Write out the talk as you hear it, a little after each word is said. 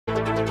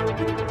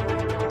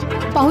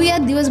पाहूया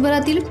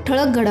दिवसभरातील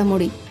ठळक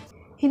घडामोडी।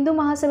 हिंदू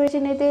महासभेचे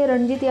नेते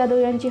रणजित यादव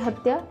यांची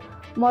हत्या।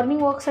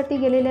 मॉर्निंग वॉकसाठी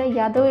गेलेल्या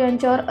यादव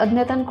यांच्यावर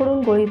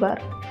अज्ञातांकडून गोळीबार।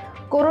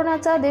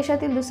 कोरोनाचा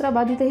देशातील दुसरा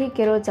बाधितही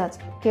केरळचाच।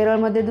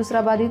 केरळमध्ये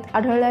दुसरा बाधित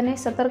आढळल्याने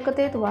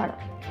सतर्कतेत वाढ।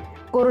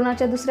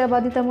 कोरोनाच्या दुसऱ्या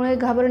बाधितामुळे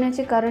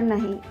घाबरण्याचे कारण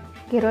नाही,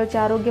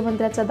 केरळच्या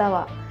आरोग्यमंत्र्याचा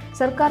दावा।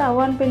 सरकार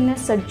आव्हान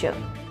पेलण्यास सज्ज।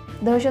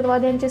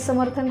 दहशतवाद्यांचे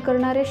समर्थन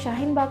करणारे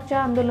शाहीनबागच्या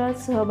आंदोलनात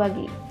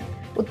सहभागी।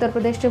 उत्तर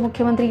प्रदेशचे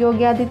मुख्यमंत्री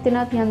योगी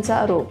आदित्यनाथ यांचा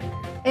आरोप।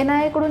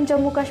 NIA कडून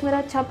जम्मू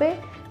काश्मीरात छापे।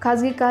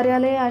 खासगी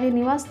कार्यालये आणि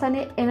निवासस्थाने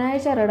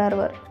NIAच्या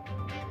रडारवर।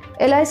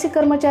 LIC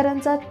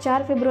कर्मचाऱ्यांचा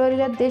 4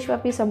 फेब्रुवारीला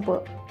देशव्यापी संप।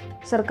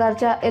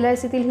 सरकारच्या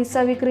LICतील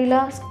हिस्सा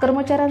विक्रीला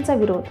कर्मचाऱ्यांचा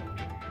विरोध।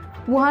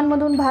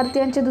 वुहानमधून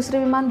भारतीयांचे दुसरे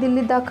विमान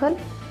दिल्लीत दाखल।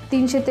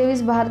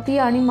 323 भारतीय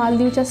आणि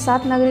मालदीवच्या 7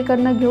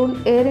 नागरिकांना घेऊन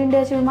एअर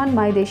इंडियाचे विमान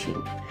मायदेशी।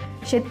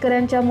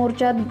 शेतकऱ्यांच्या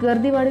मोर्चात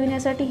गर्दी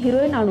वाढविण्यासाठी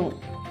हिरोईन आणू।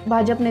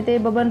 भाजप नेते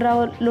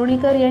बबनराव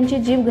लोणीकर यांची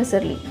जीभ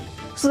घसरली।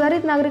 सुधारित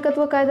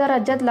नागरिकत्व कायदा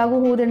राज्यात लागू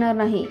होऊ देणार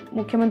नाही,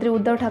 मुख्यमंत्री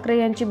उद्धव ठाकरे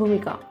यांची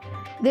भूमिका।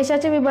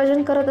 देशाचे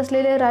विभाजन करत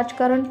असलेले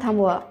राजकारण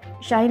थांबवा।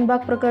 शाहीनबाग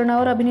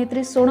प्रकरणावर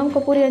अभिनेत्री सोनम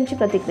कपूर यांची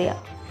प्रतिक्रिया।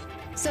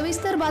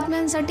 सविस्तर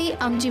बातम्यांसाठी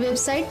आमची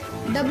वेबसाईट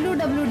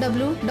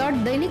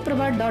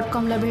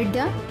www.दैनिकप्रभात.com ला भेट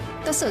द्या।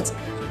 तसंच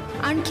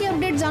आणखी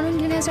अपडेट जाणून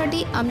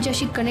घेण्यासाठी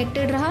आमच्याशी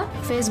कनेक्टेड रहा।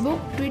 Facebook,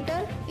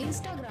 Twitter,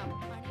 Instagram